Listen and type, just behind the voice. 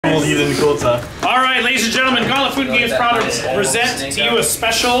cold, you didn't cool time. All right, ladies and gentlemen, Gauntlet Food and Games proud to present to you a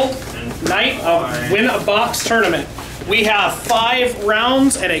special night of Win a Box tournament. We have 5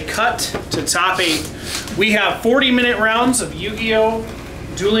 rounds and a cut to top 8. We have 40-minute rounds of Yu-Gi-Oh!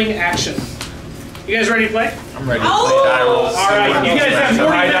 Dueling action. You guys ready to play? I'm ready to play die rolls. All right, you guys have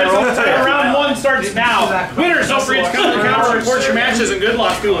 40 minutes on the time. Round 1 starts now. Winners, don't forget to come to the counter, report your matches, and good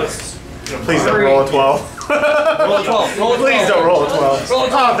luck, duelists. Please don't roll a 12. Roll a 12. Roll a 12. Please don't roll a 12. Roll a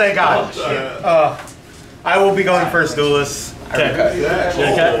 12. Oh, thank God. I will be going first, duelist. Okay. Yeah.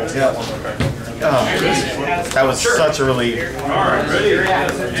 That was such a relief.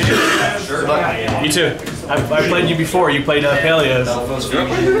 You too. I've played you before. You played Paleos. This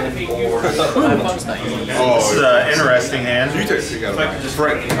is an interesting hand. I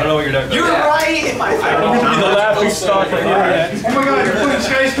don't know what you're doing. You're right! I'm going to be the laughing stock of the internet. Oh my god, you're putting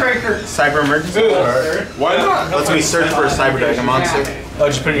skyscraper! Cyber emergency? Why not? Lets me search for a cyber dragon monster. Oh,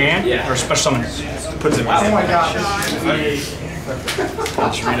 just put it in your hand? Yeah. Or special summon? Puts it in my Oh my hand. gosh.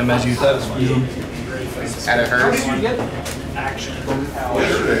 Let's read them as you use them. Add a hers. Action.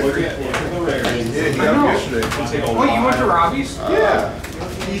 Wait, you went to Robbie's? Yeah.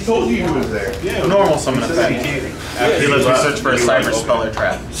 He told you he was there. Yeah. Normal summon effect. He lets me search for a cyber spell or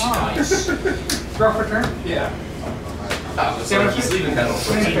trap. Draw for turn? Yeah. He's leaving that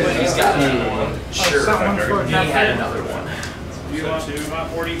he's got Sure. he had another one. You want to about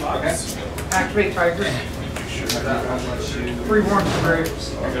 40 bucks? Activate Tiger. 3 warns for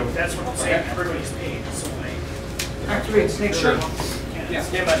Graves. That's what I'm saying. Everybody's paid. So like, Activate Snake Shirt. yeah,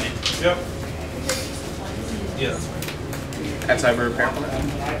 stand by me. Yep. Yeah. Add cyber repair. I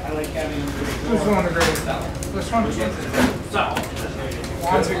like having. Who's going to Graves? This one?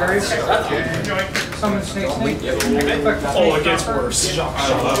 Wands of Graves. Summon Snake. Oh, it gets worse.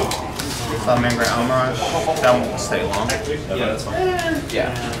 Mangrant Almirage. That won't stay long. Yeah, that's fine.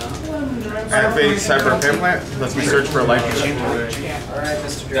 Yeah. Activate cyber repair plant. Lets me search for a life machine.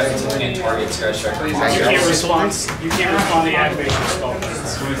 Definitely target scratch check. You can't respond. You can't respond to the activation spell.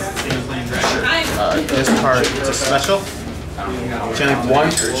 Discard to special. Chainlink 1,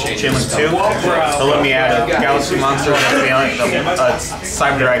 Chainlink 2. They'll let me add a galaxy monster that's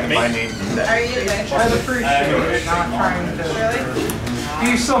cyber dragon by name. I appreciate not trying to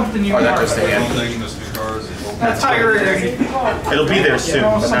do something you Or that want. goes to hand. That's Tiger. It'll be there soon,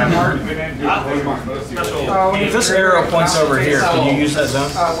 but not. If this arrow points over here, can you use that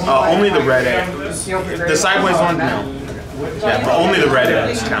zone? Only the red egg. The sideways one, no. Yeah, but only the red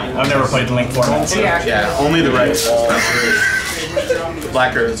eggs count. I've never played Link format. So. Yeah, only the red eggs count.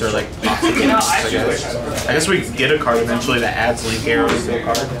 Black arrows are like oxygens, I guess. I guess we could get a card eventually that adds link arrows to a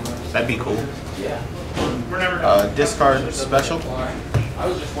card. That'd be cool. Discard special. I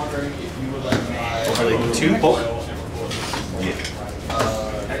was just wondering if you would like Like 2.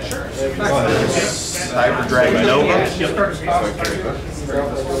 Cyber Dragon Nova.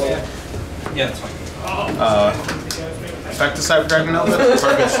 Yeah, that's fine. Effect the Cyber Dragon Nova.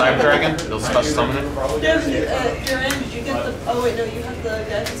 Target Cyber Dragon. It'll special summon it. Duran, did you get the? Oh wait, no, you have the guy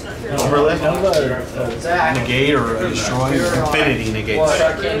that's not here. Overlay. Negate or destroy? Infinity negates. What's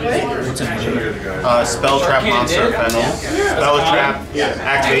a negate? Spell trap monster effects. Spell trap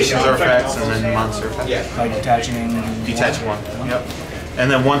activations or effects, and then monster effects. Like detaching. Detach 1. Yep. And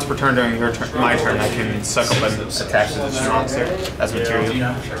then once per turn during your turn, my turn, I can suck up and attack this monster as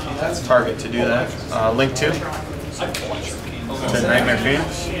material. Target to do that. Link 2. To Nightmare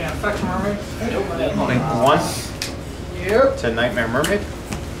Phoenix. Link 1. Yep. To Nightmare Mermaid.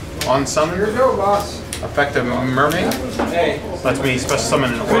 On summon. Here we go, boss. Effective Mermaid. Lets me special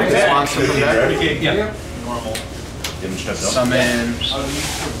summon an Orcust monster from that. Yeah. Summon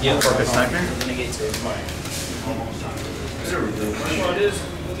Orcust Nightmare.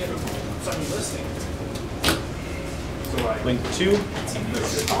 Link 2.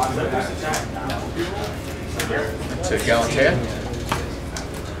 To Gauntlet.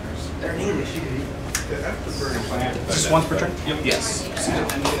 Just once per turn? Yes.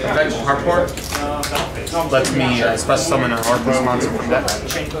 Effect Harport. Lets me special summon an Orcust monster from that.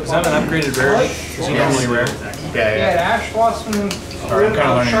 Is that an upgraded rarity? Is he normally rare? Yeah. Ash Blossom. I'm kind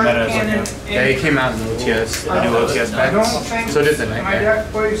of learning meta as I go. Yeah, he came out in OTS, the new OTS packs. So did the My Nightmare.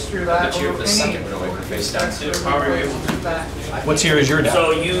 deck plays through that. But you have the second Wind Waker face down too. What's here is your deck?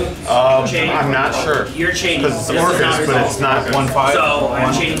 So you I'm not sure. You're changing. Because it's Orcust, but it's not 1/5. So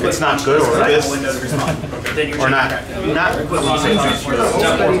I'm changing. It's not good or this. Or not.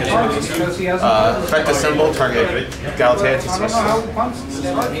 Effect a symbol, target Galatea to I don't know how he punches.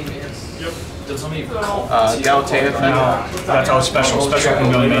 Gauntlet effect. That's always special. Special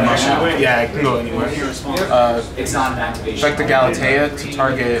can go in main monster. Yeah, it can go anywhere. It's not an activation. Effect the Gauntlet to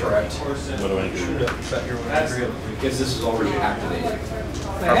target Because this is already activated.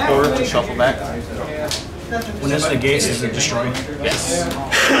 our forward to shuffle back. When this negates, is it destroyed? Yes.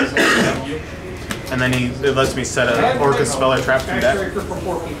 And then it lets me set a Orcust spell or trap from deck.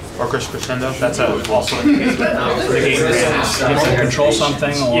 Orcust Crescendo. That's also a negate advantage. If you control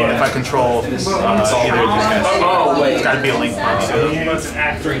something, or Yeah, if I control either of these guys. Oh, wait. It's got to be a link box. Oh,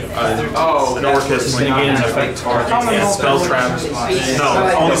 An Orcust when negate an effect. yeah, spell trap.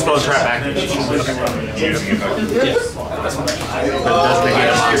 No, only spell trap activation. But it does negate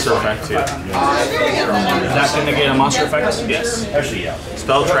a monster effect too. That can negate a monster effect? Yes.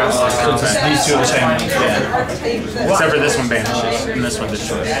 Spell trap monster effect. These two are the same. Yeah. Except for this one banishes and this one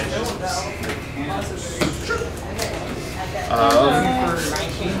destroys.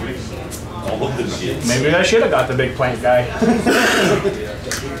 Maybe I should have got the big plant guy.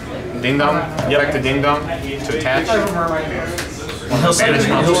 Ding dong. Effect the ding dong to attach. He'll say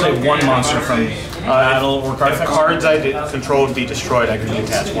one monster from battle or card If effect. cards I control would be destroyed, I can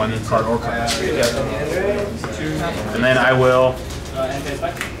detach one card or card. And then I will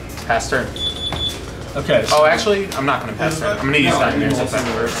pass turn. Okay. Oh, actually, I'm not going to pass turn. I'm going to use Nightmare's effect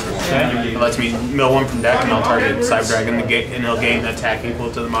first. Okay. It lets me mill one from deck and I'll target Cyber Dragon and he'll gain an attack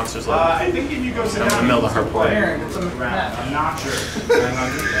equal to the monster's level. I think if you go sit I'm going to mill the Harpoon. I'm not sure.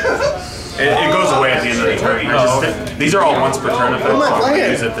 It goes away at the end of the turn. These are all once per turn effects, so I'm going to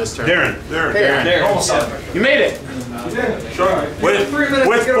use it this turn. Darren. You made it! With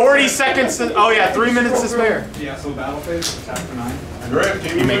 40 seconds to, oh yeah, 3 minutes to spare. Yeah, so battle phase, attack for 9.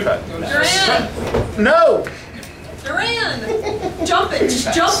 You may cut. Duran! No! Duran! Jump it!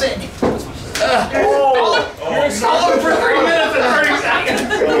 Just jump it! Solid for 3 minutes and 30 seconds.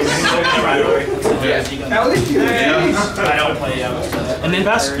 And then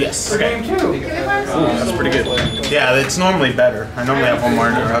pass? Yes. Game 2. That's pretty good. Yeah, it's normally better. I normally have one more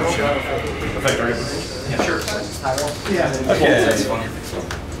interruption. Okay.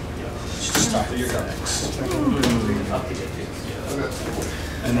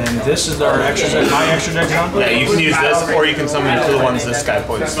 And then this is our extra deck, my extra deck on? Yeah, you can use this, or you can summon two of the ones this guy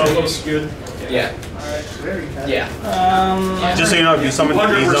points to. yeah. Yeah. Just so you know, if you summon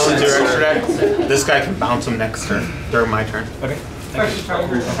these zones to your extra deck, this guy can bounce them next turn, during my turn. Okay.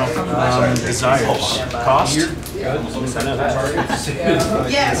 Desires. Cost? Yes!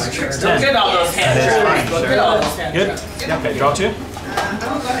 Look at all those hands. Look at all those hands. Good? Okay, draw two. I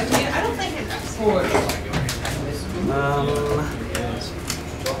don't think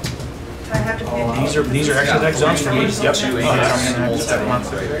I have to pay. These are extra deck zones for me? Yep.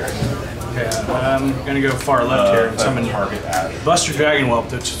 Okay, I'm gonna go far left here and summon Buster Dragon Whelp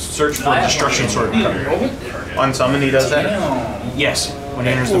to search for Destruction Sword. Unsummon, he does that? Yes, when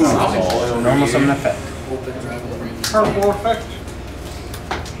he enters the field. Normal summon effect. Herbal effect.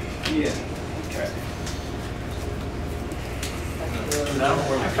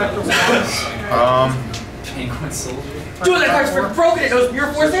 Penguin soldier. Dude, that card's freaking broken. It knows your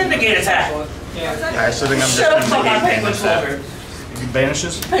force and negate attack. I actually think I'm just Shut up, going to fuck, negate Penguin damage that. Soldier. He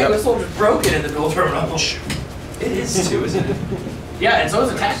banishes? Penguin Soldier's broken in the dual terminal. It is too, isn't it? Yeah, and so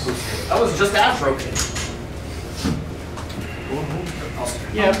is attack booster. That was just that broken.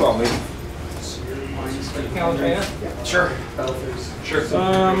 Yeah, probably. Sure.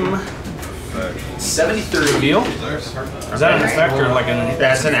 73. Deal? Is that an effect or like an...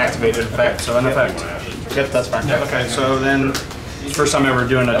 That's an activated effect. So an effect. Yep, that's fine. Okay, so then, it's the first time ever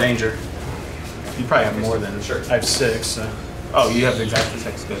doing a danger. You probably have more than... I have 6, so... Oh, you have exactly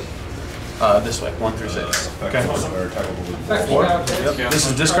 6, good. This way, 1 through 6. Okay. 4? Yep. This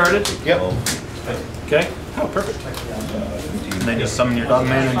is discarded? Yep. Okay. Oh, perfect. And then you summon your dog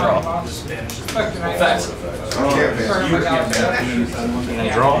man and draw.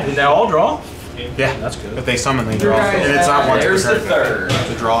 And draw. Did they all draw? Yeah, That's good. if they summon, they draw. And it's not once per There's the turn. third.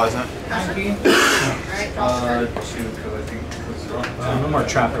 The draw, isn't it? No more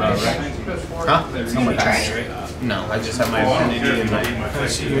trap right? Huh? No more trap, right? No, I just have my affinity and my...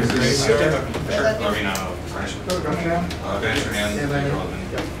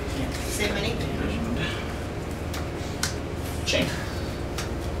 Same many? Chain.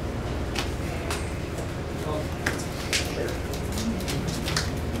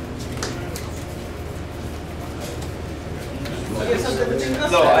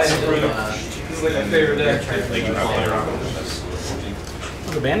 No, I this is like my favorite deck.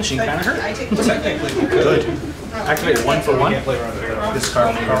 Well, the banishing kind of hurt. I take Good. Activate 1 for 1.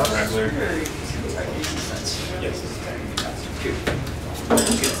 Discard one card.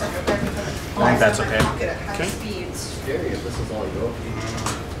 think that's okay. Pocket at high Okay. speeds. This is all you go.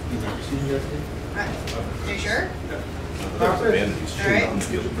 Are you sure? Okay. Alright.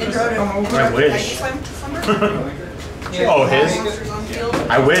 Intro to I wish. Slumber? Oh, his? Monsters on field.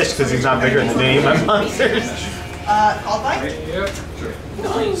 I wish, because he's not bigger than any of my monsters. Called by? Yep.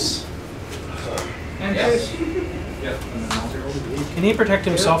 Nice. And his. Can he protect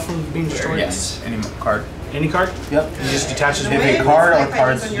himself from being destroyed? Yes. Any card. Any card? Yep. He just detaches If with a card or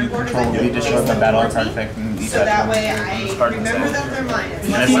cards you control will be destroyed by battle or card effect, and each So that way this I card remember instead. that they're mine.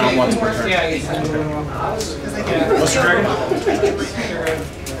 And it's not once per turn. Yeah, he's Because I can. What's your dragon?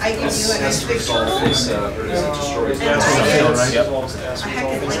 I give you an extra total. Or is it destroys? That's on the field, right? Yep. I heck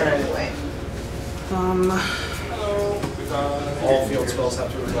it like away. All field spells have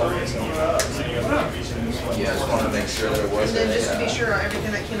to resolve themselves. Yeah, I just wanted to make sure there was And then just to be sure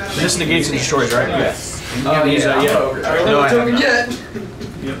everything that came out of This negates and destroys, right? Yes. You haven't used that yet. No, I haven't. yet.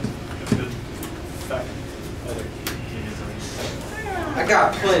 I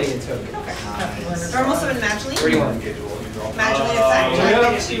got plenty of tokens. Normal summon Magically. Where do you want to get? Magically effect. I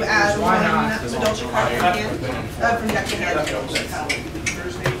get to add one Adultery card from hand. From deck to hand.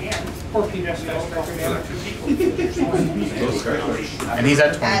 Poor Peter. And he's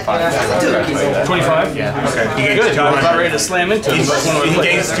at 25. 25? Yeah. Okay. He gains Good. I was about 200. ready to slam into him. He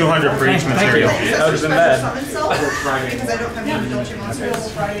gains 200 for each Thank material. you. That would've been bad. Because I don't have any Adultery monsters.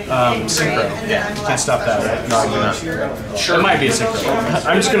 Synchro. Yeah. Can't stop that, right? No, you're not. Sure. It might be a synchro.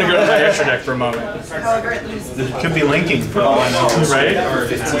 I'm just gonna go to my extra deck for a moment. However, it loses. It could be linking for all I know. Right?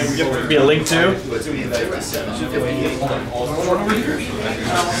 Be a link too.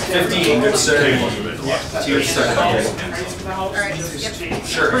 50, good sir. Two seconds. Alright, yep.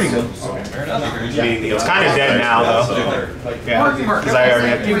 Sure. Pretty good. It's kind of dead now, though. Yeah, because I already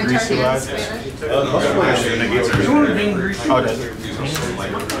have to grease the rod.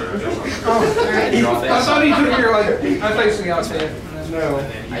 Oh, it does. I thought he took your, like, I thought he was out there. No.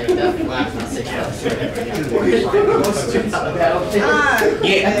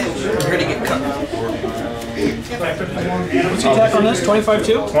 Yeah, we're gonna get cut. What's your attack on this? 25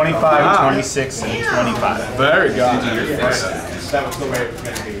 too? 25, 26, and 25. Very good. That was the way it was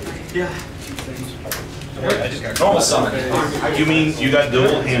going to be. Normal summon. You mean you got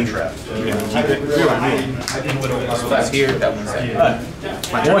double hand trapped? Keep it. That's here, that one's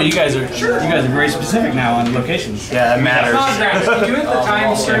there. Boy, you guys are very specific now on locations. Yeah, it matters. You at the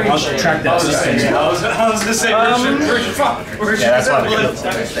time started. I'll track that. I was gonna say, Yeah, that's why the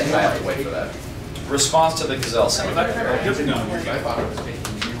I have to wait for that. Response to the gazelle summon. Yeah,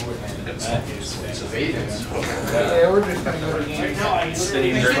 we're just gonna go to game.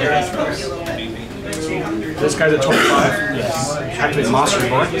 This guy's at 25. Yes. Activate monster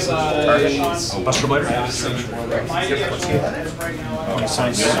board. Buster Blader.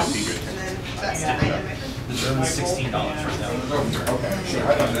 $16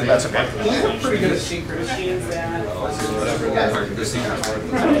 right now. That's okay. We're pretty good at secrets. Tell you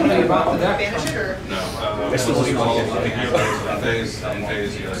about the deck. Banish it or?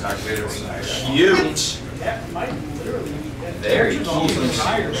 Huge. Very huge.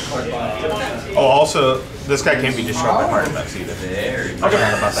 Oh, also, this guy can't be destroyed by part effects either. Very I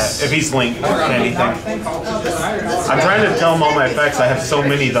forgot about that. If he's linked to anything. I'm trying to tell him all my effects. I have so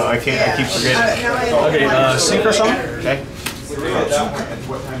many though. I keep forgetting. Okay, synchro summon. Okay.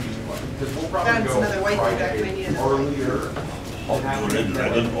 That's another white blue deck and I need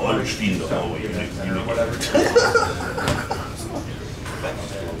another.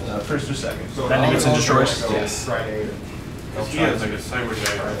 First or second? That negates and destroys. Yes. He has like a cyber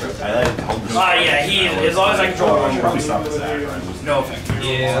day. Yeah, he is. As long as I control one. Probably stop his act. No effect.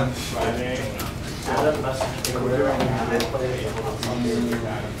 Yeah.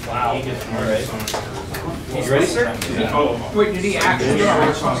 You ready, sir? Wait, did he actually get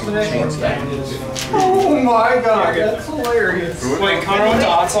response today? Oh my god, that's hilarious. Wait, counter one to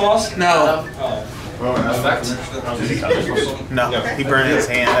hot sauce? No. Effect. No. He burned his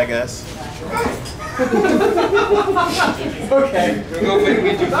hand, I guess. Okay. We'll go quick and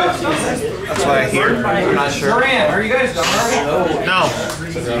get you 50. That's what I hear. I'm not sure. Moran, are you guys done already? No.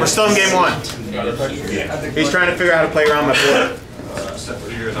 We're still in game one. He's trying to figure out how to play around my board.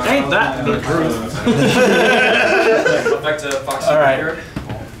 Ain't that the truth? Effect to Fox. All right.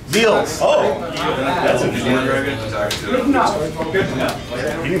 Deals. Oh, that's a good one.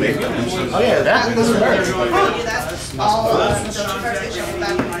 Oh yeah, that. Do that. All Adultery cards get shuffled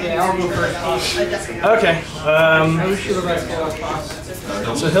back. Yeah, I'll go first. A desk. Okay. I wish you the best of luck, boss.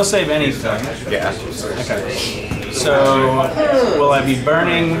 So he'll save anything. Yeah. Okay. So, will I be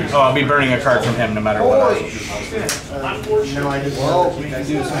burning? Oh, I'll be burning a card from him no matter what. No, I just we can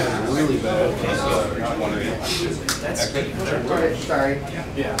do something really bad. Sorry.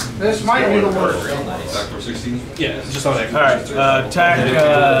 Yeah. This might be the worst. Yeah, just on that. Alright, attack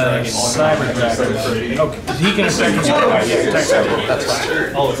Cyber Dragon. Okay, he can attack his attack Cyber. That's fine.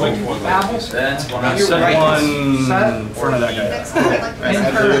 Set one in front of that guy. I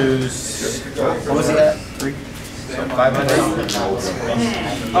lose. What was he at? 3? So 500?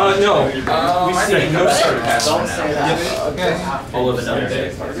 No. We say no starter pass. Don't say that. Okay. All of another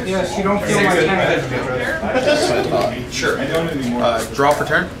day. Yes, you don't feel my pain. Sure. Draw for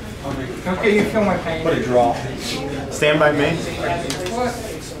turn. Okay, you feel my pain. What a draw. Stand by me.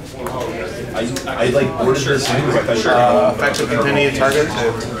 I like ordered this in because I thought Effective continue target to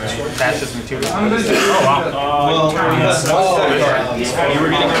attach this material. I'm busy. Oh, wow. you were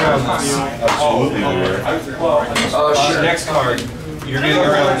getting around absolutely Sure. Next card. You're getting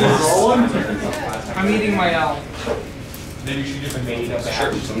around this. I'm eating my L. Then you should have made up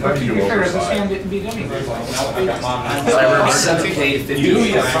Sure. But to be fair, this hand didn't beat anything. Cyber 7K 50.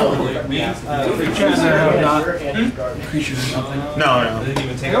 Creatures that have not creatures or something. No.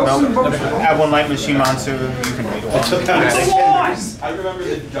 Add one light machine monster. You can read one. I remember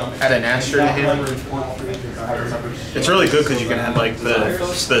the jump. Add an Astra to him. It's really good because you can add like the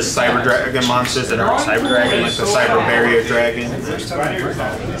Cyber Dragon monsters that aren't Cyber Dragon, like the Cyber Barrier Dragon.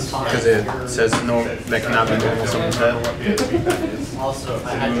 Because it says no, that cannot be normal summon pet. Also,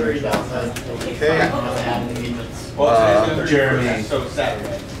 I had to read out that. Okay. Jeremy. So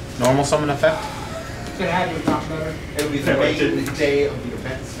Saturday. Normal summon effect. Could have you not better. It would be the day of the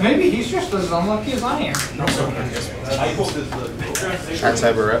event. Maybe he's just as unlucky as I am. I hope this Add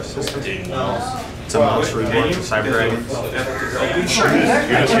Cyber F system. It's a monster reborn for Cyber Dragons. That's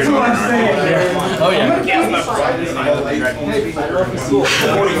what I'm saying. Oh, yeah. Maybe.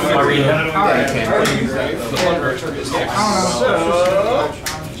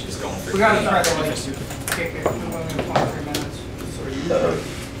 We gotta try to like kick it. We've only got 23 minutes.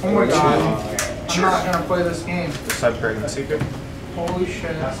 Oh my god. I'm not gonna play this game. The Cyber Dragon Secret. Holy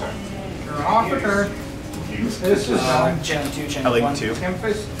shit. You're off for turn. This is Gen 2, Gen I like 1. 2. Game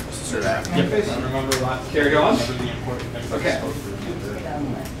face. Or that. Game face. Carry on. Okay.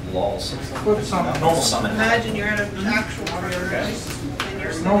 Lols. Flip summon. Normal summon. Imagine you're at an actual order and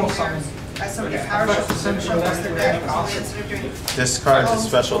you're Normal summon. as somebody's power shuffle, shuffles their deck, so instead of doing Discard the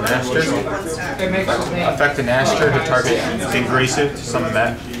special Naster. one stack. It makes his name. Affect a Naster to target Dingrisu to summon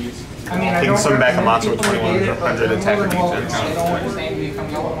back. I mean, I Can don't summon back a recommend monster with people negate it, but 2100 they're attack or more than welcome. defense. They don't want his name to become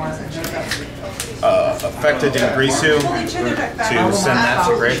yellow mark. Affect a Dingrisu Pull each other deck back. to send that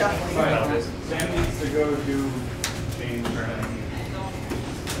to grade. Sam needs to go do things.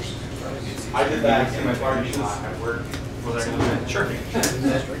 I did that in my party at work. Was I gonna do that? Sure.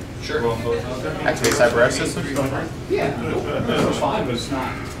 Sure. Activate Cyber F system.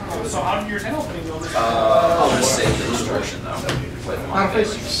 So how did yours help? I'll just save the destruction though. Out of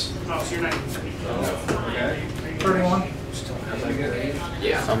face. Oh, so you're not. 31.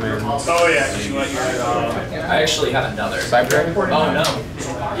 Yeah. Summon Oh, yeah, because you let your. I actually have another. Cyber Dragon. Oh no.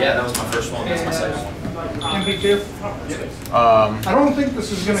 Yeah, that was my first one. That's my second one. MP2. I don't think this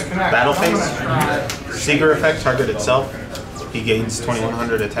is gonna connect. Battle I'm gonna phase. try. Seeker effect target itself. He gains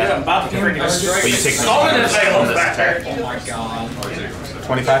 2100 Yeah, I'm attack. about to freaking. But you take Solid no attack on the back there. Oh my god.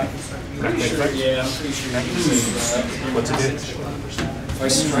 25. Yeah, I'm pretty sure. What's it do? If I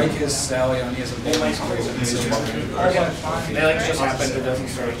strike his stallion, he has a bonus poison. They like just happened, it doesn't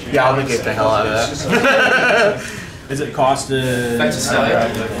start. Yeah, I'll negate the hell out of that. Is it cost to... Effect to stallion.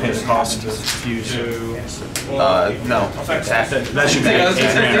 It's cost to fuse. No. Attack. That should be Yeah, that's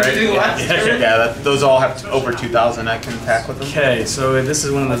exactly what you did last turn. Yeah, those all have over 2,000 I can attack with them. Okay, so this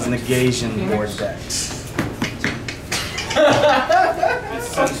is one of those negation board decks. I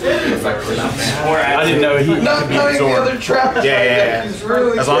didn't know he could be absorbed. Yeah. As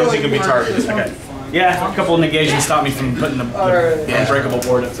long as he can be targeted. Okay. Yeah, a couple of negations stopped me from putting the unbreakable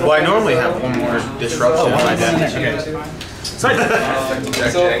board up. Well, I normally have one more disruption in my deck. Okay. So if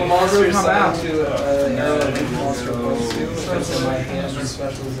the monster is down to monster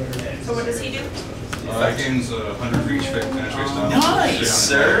So what does he do? That game's 100 for each finish based on. Nice,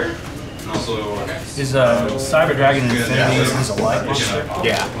 sir. And also. Is Cyber Dragon Infinity is a light monster?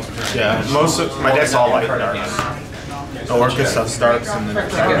 Yeah. Most of my deck's all light darks. The Orcust stuff starts and the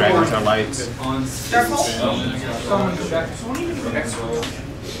Cyber Dragons are lights. Darkhold? summon the deck.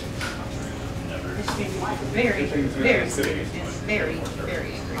 Very, very serious. very,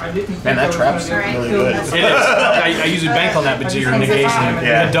 very angry. I didn't think Man, I that was trap's gonna really do good. It is. I usually bank on that, but your negation,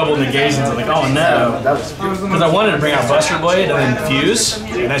 Yeah. double negations. I'm like, oh no. That was Because I wanted to bring out Buster Blade and then Fuse,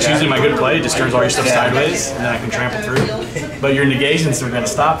 and that's usually my good play. It just turns all your stuff sideways, and then I can trample through. But your negations are going to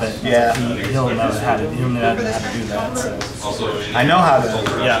stop it. Yeah. He'll know how to do that. So. I know how to.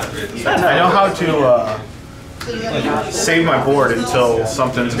 Yeah. I know how to save my board until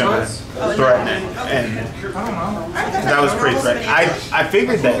something's gonna threaten it, and that was pretty threatening. I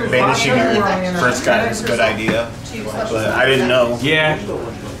figured that banishing your first guy was a good idea, but I didn't know. Yeah.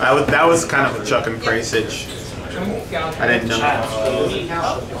 That was kind of a chuck and pray sitch. I didn't know. I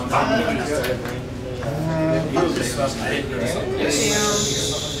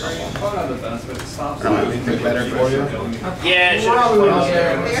don't know anything better for you. Yeah, it should. I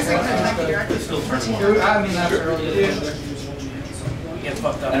guess I can attack you directly. I mean, that's early. Get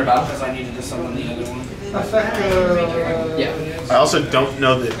fucked up because I needed to summon the other one. I also don't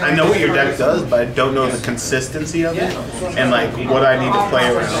know that. I know what your deck does, but I don't know the consistency of it and like what I need to play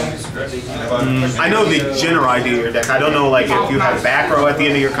around. I know the general idea of your deck. I don't know like if you have back row at the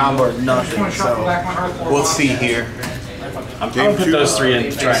end of your combo or nothing. So we'll see here. I'm going to put those 3 in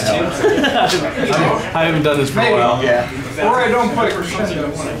to try and help. I haven't done this for a while. Yeah. Or I don't put crescendo.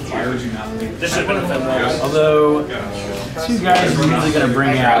 This should have been a fun roll. Although, 2 guys are usually going to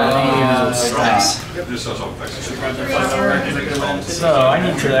bring out stuff. So I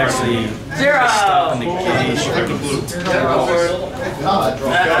need to actually stop the negation.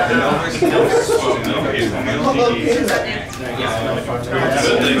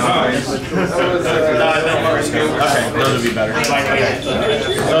 Okay, those would be better.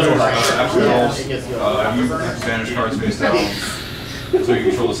 Those will help. You banish cards based out, so you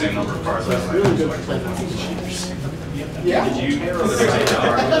control the same number of cards.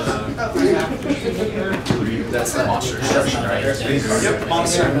 That's the monster. Yep,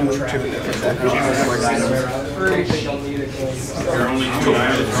 monster. You're only 2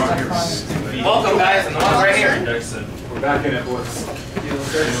 actions from here. Welcome, guys. I'm right here. We're back in it, boys. You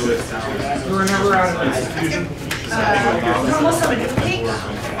were never out of this. Normal summon. Pink.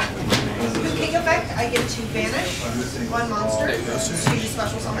 The pink effect, I get to banish 1 monster to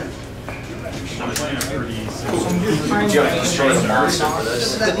special summon. Destroy the monster for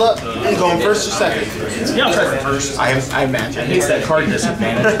this. Good luck. You going first or second? Yeah, I'll try for first. I imagine. It's that card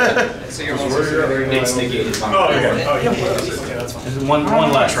disadvantage. So your monster it's negated. Is it one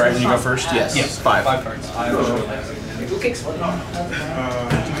less, right? When you go first? Yes. Yes. 5. Cards.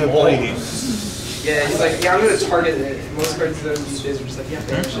 Good play. Yeah, he's like, yeah, I'm gonna target it. Most cards these days are just like, yeah,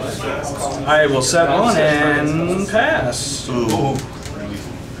 banish it. I will set 1 and pass. Ooh.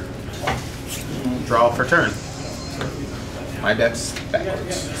 Draw for turn. My deck's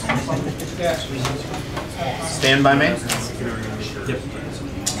backwards. Stand by me. Yep.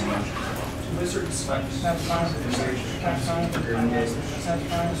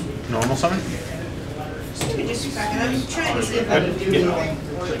 Normal summon. Give me just a second. I'm trying to see if I can do anything.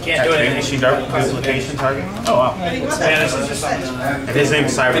 Can't do anything. She duplication target. Oh wow. Banish is just something. And his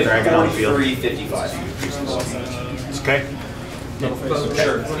name's Cyber Dragon on the field. 355. It's okay.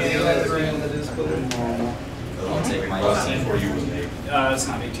 Sure. I'll take my 18 for you. It's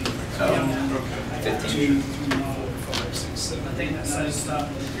not 18. 15.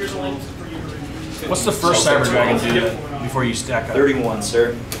 Here's a link for you. What's the first Cyber Dragon do before you stack up? 31,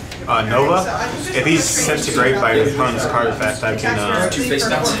 sir. Nova. If he's sent to grave by your opponent's card effect, I can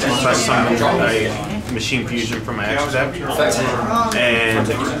special summon a Machine Fusion from my extra deck. And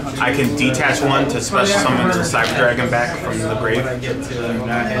I can detach 1 to special summon the Cyber Dragon back from the grave.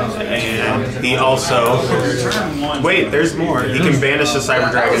 And he also... Wait, there's more. He can banish the Cyber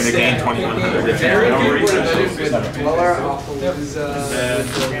Dragon to gain 2100.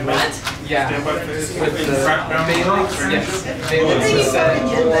 Yeah. With the Phalanx, yes. Phalanx is set.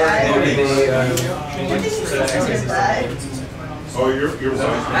 Oh, you're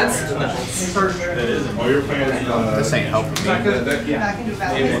That's nuts. Oh, you're playing. This ain't helping me.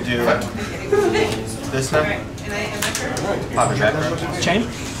 We'll do this now. Pop it back. Chain.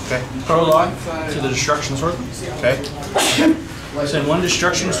 Okay. Prologue to the Destruction Sword. Okay. Send 1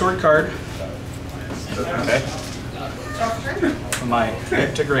 Destruction Sword card Okay. from my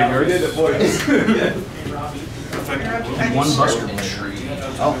deck to graveyard. And 1 Buster Blade.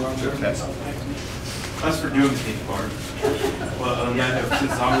 Oh, okay. That's for doing the card. Well,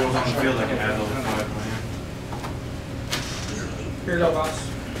 since Zombie was on the field, I can add those 5 land. Here you go, boss.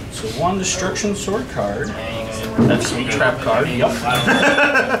 So 1 Destruction Sword card. That's Sweet Trap card. Yep.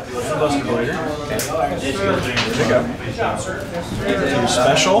 Buster Blader. Okay.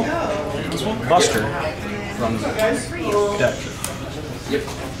 Special Buster from deck. Yep.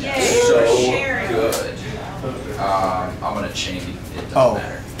 Yay, So sharing. good. I'm gonna chain. It doesn't Oh.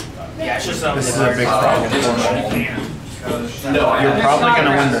 matter. Yeah, it's just This is a big problem. No, You're probably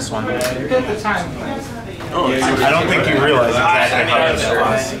gonna win this one. Get the time. I don't think you realize exactly how good that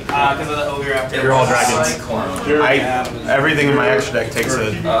was. Because of the ogre after. You're all dragons. Everything in my extra deck takes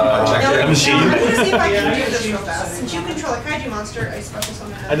a machine. Now, let me see if I can do this real fast. Since you control a kaiju monster, I special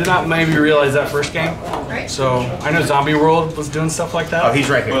summon I did not maybe realize that first game. Right? So I know Zombie World was doing stuff like that. Oh, he's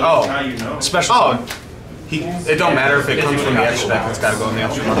right here. How Oh, you know? Special. oh. It don't matter if it comes from the extra deck. It's got to go in the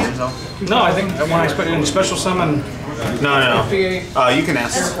extra monster zone. No, I think when I put in special summon, No. You can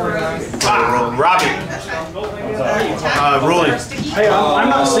ask. Robbie. Ruling. hey, I'm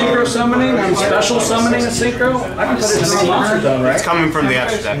not synchro summoning. I'm special summoning a synchro. I can put it in the monster zone, It's right? coming from the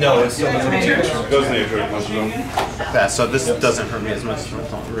extra deck. No, it's still goes in the intro. Yeah, so this doesn't hurt me as much. So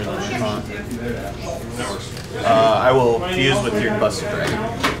it's not really fun. I will fuse with your Buster Dragon.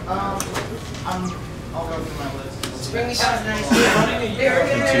 Bring me down to 90. Into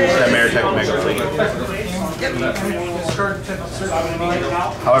that Maritech Mega Fleet.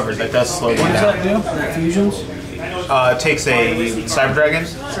 However, that does slow them down. Fusions? It takes a Cyber Dragon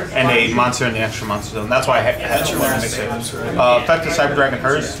and a monster in the extra monster zone. That's why I had to mix it. Effective Cyber Dragon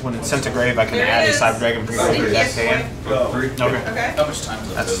hers, when it's sent to grave, I can add a Cyber Dragon from your deck to hand. Okay. Okay. How much time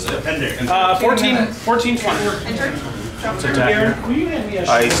does it? 14, 20. Enter. It's attack here.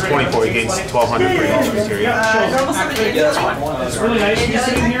 He's 24. He gains 1,200 for each material. Normal summon into Yeah, that's fine. It's really nice to be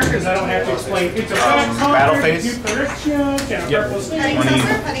sitting here because I don't have to explain. It's a Battle phase. Yep.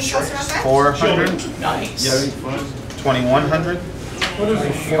 Petting saucer effect. 400, Nice. 2,100.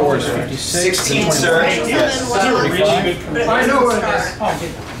 4 is 56. 16, sir. I know what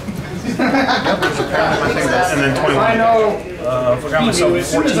it And then 21. I forgot myself. As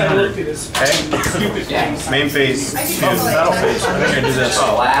soon as I 1,400. looked at this Okay. stupid thing. Main phase. Battle phase. I think I do this.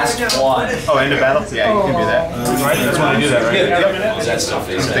 Last one. Oh, end of battle? Yeah, you can do that. Right? That's when I do that, right? Is that still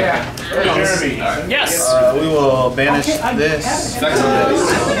facing? Yes. We will banish this.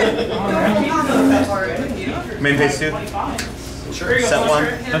 Main phase 2. Set 1.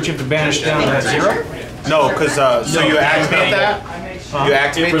 Don't you have to banish down to that 0? No, because so you activate that. You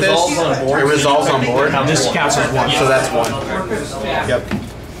activate this. It resolves on board. This counts as 1. So that's 1. Yep.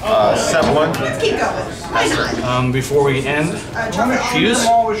 Set 1. Let's keep going. Why not? Before we end, Chocolate fuse.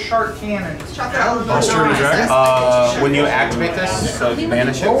 All with shark cannons. Buster the Dragon. When you activate this, so you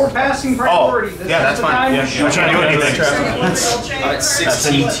banish Well, we're it. passing priority. This Yeah, that's is the fine. time Yeah, we I'm trying to do anything. It's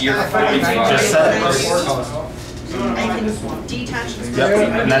 16 tier. Just set. I can detach this. Yep.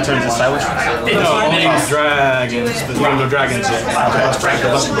 And that turns to silence. No, only dragons. But we don't know dragons yet. Let's break the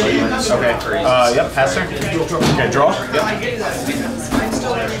Buster Blade. Okay. Yep. Pass her. Okay, draw. I'm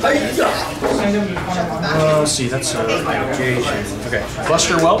still Let's see, that's engagement. Okay.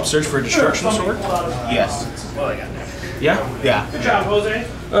 Buster Whelp, search for a destruction sword. Yes. Yeah? Yeah. Good job, Jose.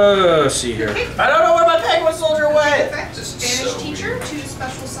 Let's see here. I don't know where my penguin soldier went. effect. Spanish teacher to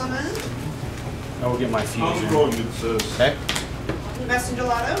special summon. I will get my fusion. Okay. Investing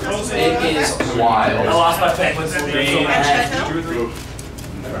Gelato. It is wild. lost my penguin soldier. And Chateau.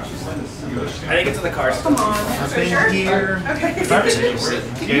 I didn't get to the cards. Come on. For sure. Here. Okay. Okay, what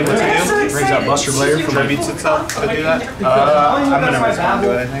to do? Brings out Buster Blade from my Tributes itself to do that. I'm gonna respond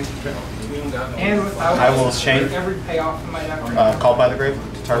to it, I think. And without I will chain. every payoff in my deck. Call by the grave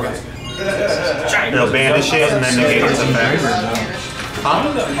to target. It'll banish it and then negate its effect.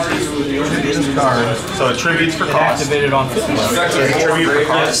 Huh? So it tributes for cost. activated on 50. So it tribute for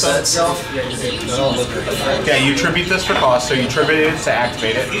cost. Set itself. Okay, you tribute this for cost, so you tribute it to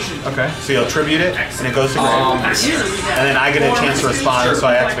activate it. Okay. So you'll tribute it, and it goes to grave. And then I get a chance to respond, so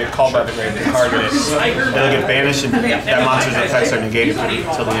I activate Call by the Grave to target it. It'll get banished, and that monster's effects are negated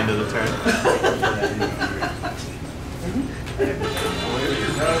until the end of the turn.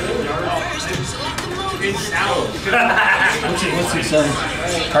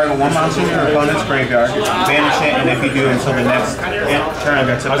 Target one monster in your opponent's graveyard, banish it, and if you do until the next turn,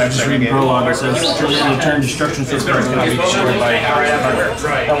 that's I was effects just are reading negated. prologue. It says, during the turn, destruction sword cards cannot be destroyed by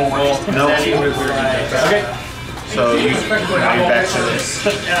Nope. Okay. So you now you're back to this.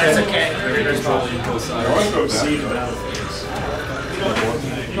 That's okay.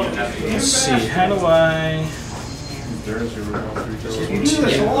 Let's see, how do I... You do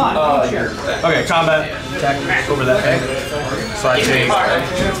this a lot, don't you? Okay, combat, attack over that thing. So I take.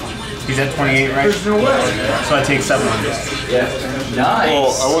 He's at 28, right? There's no way. So I take 700. Nice.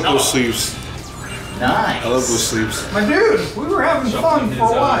 Oh, I want those sleeves. Nice. I love those sleeves. My dude, we were having fun for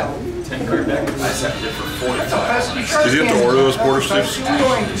a while. I set it for 45. Did you have to order those border sleeves?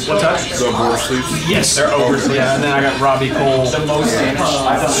 What touch? The border sleeves? Yes, they're over. Yeah, and then I got Robbie Cole. The most damage.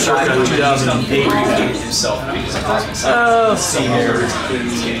 Circa 2008. Himself because it cost me something. Oh, see here.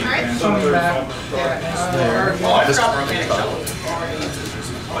 Coming back. There. Oh, this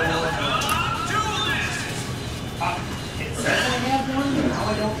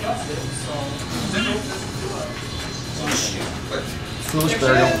Foolish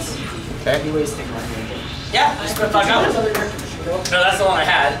burial. Okay. Yeah, I spent $5. No, that's the one I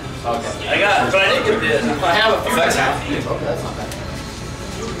had. Okay. I got it, but I didn't get this. I have a few now.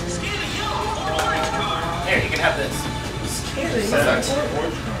 Here, you can have this.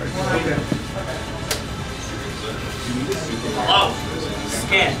 Oh,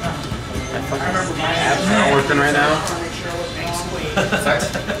 scan. My app's not working right now.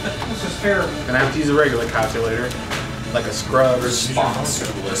 This is terrible. Gonna have to use a regular calculator, like a scrub or sponsor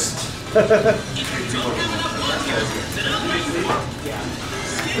list. This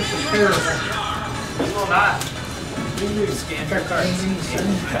is terrible. You will not. Scan your cards.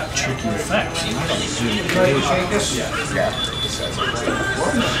 Have tricky effects. Ready to shake this? Yeah.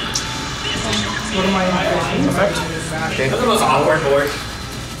 What am I in? Okay. Look at those awkward board.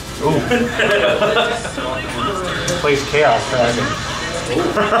 Ooh. Plays chaos dragon.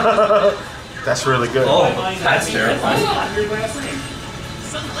 That's really good. Oh, that's terrifying.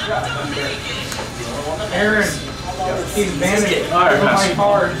 Aaron, he's managed All right, all my pass.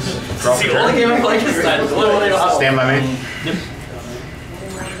 cards. It's the only game I play this time. Literally don't have Stand by me.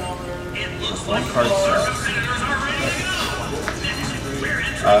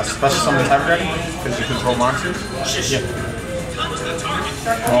 Special summon type dragon because you control monsters. Yep.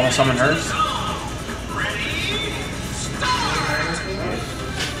 Normal summon hers.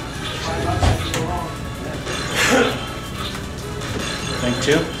 Link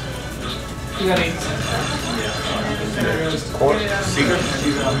 2. You got 8. Court. Seeker.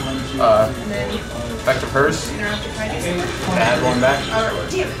 Effect of hers. Add one back.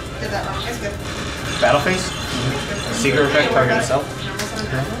 Damn it, did that wrong. It's good. Battle phase. Seeker effect target itself.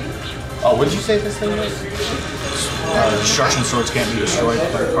 Oh, what did you say this thing was? Destruction swords can't be destroyed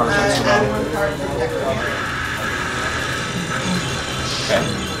by a card against the Add battle. one card for the deck. Okay.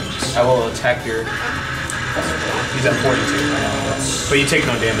 I will attack your. He's at 42. But you take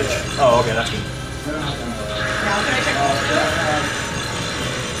no damage. Oh, okay, that's good. Now can I check all of it?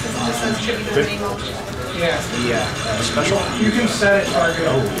 Since it just says tribute to the main monster. Yeah. Yeah. Special? You can set it target.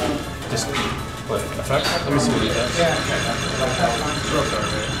 Oh. Just what effect? Let me see what he does. Yeah. That's fine.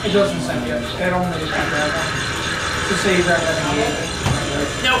 It doesn't send it. It only is grab that. Just say you grab that and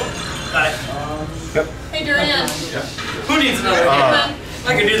Nope. Got it. Yep. Hey, Durian. Who needs another game?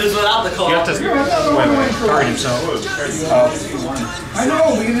 I can do this without the call. You have to wait, target himself. I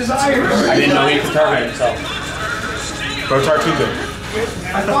know, because it's Irish. I didn't know he could target himself. Rotar too good.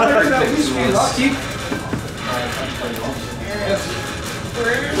 I thought it would at least be lucky.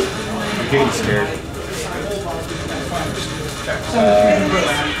 I'm getting scared.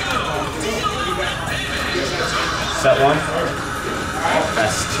 Set one.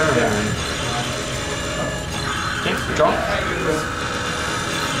 Best turn. Okay, draw.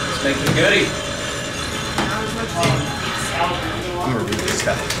 Making goody. I'm gonna read this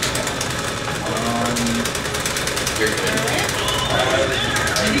stuff. You're good.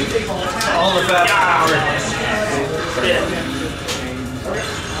 All the best.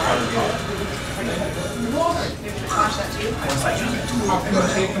 Flash that too.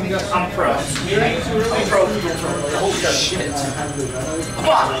 I'm pro. I'm pro. Oh shit.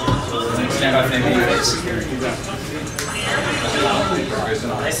 Stand by thing in face.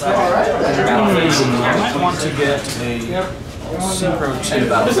 I might want to get a Synchro 2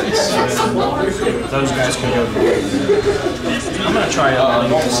 battle face. Those guys can go together. I'm gonna try out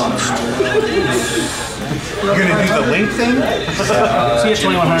Link You're gonna do the link thing? See a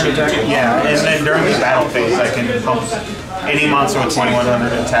 2100 attack? Yeah, and then during the battle phase, I can pump any monster with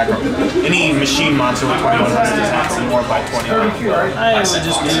 2100 attack, or any machine monster with 2100 attack, or more by 20. I would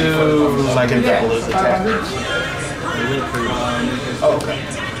just do. So I can double his attack. Oh, okay. I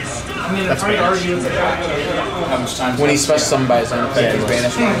mean, That's it's hard to banished. argue with that. How much time? When he's special summoned by his own effect, he's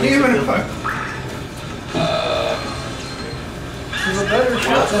banished. I didn't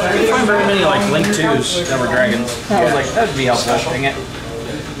find very many like Link 2s that were dragons. I was like, that'd be helpful. Dang it.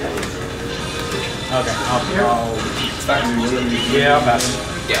 Okay, I'll yeah, I'll pass.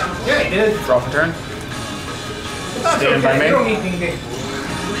 Yeah, he did. Draw for turn. That's Stand by okay. me. They don't need anything.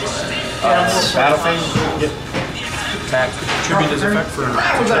 Battle phase. Yep. Attack. Tribute his effect for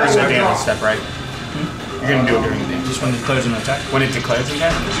During the damage step, right? You're gonna do it during the damage Just when it declares an attack. When it declares an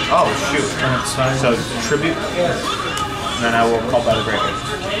attack? Oh, shoot. So, tribute. And then I will call by the graveyard.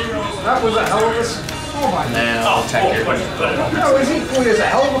 That was a hell of a... Oh my And then I'll attack here. No, it's equally as a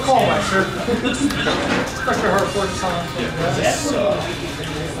hell of a call, my sir. Expect a hard for time.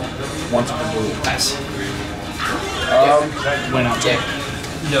 Once per duel. Nice. Went out.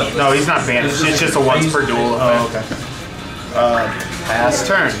 No, he's not banished. It's just a once per duel. Oh, okay. Pass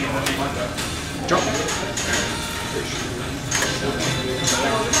turn.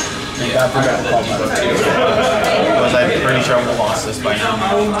 Thank God I forgot to call by the because I'm pretty sure I would have lost this by now.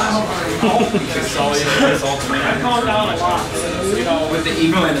 With the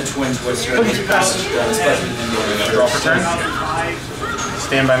eagle and the twin twister. Draw for turn.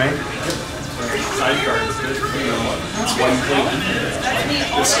 Stand by me.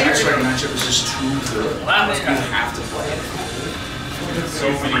 This next record matchup is just too good. That was kind of have to play it.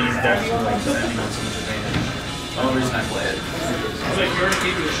 So many decks with like so much advantage. The only reason I play it.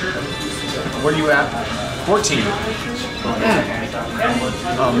 Where are you at? 14.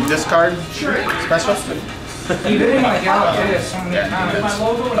 Discard. Special. You didn't like out this so many times.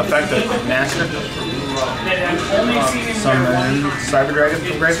 Effective. Master. Summon Cyber Dragon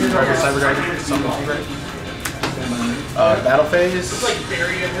from graveyard. Target Cyber Dragon. Summon from graveyard. Battle phase.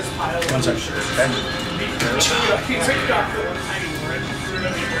 One second. Okay.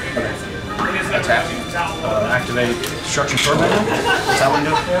 Attack. Activate Destruction Sword. What's that one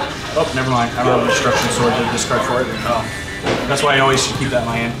do? Oh, never mind. I don't have a Destruction Sword to discard for it. Oh. That's why I always should keep that in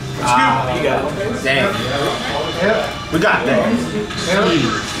my hand. You got it. Dang. We got that.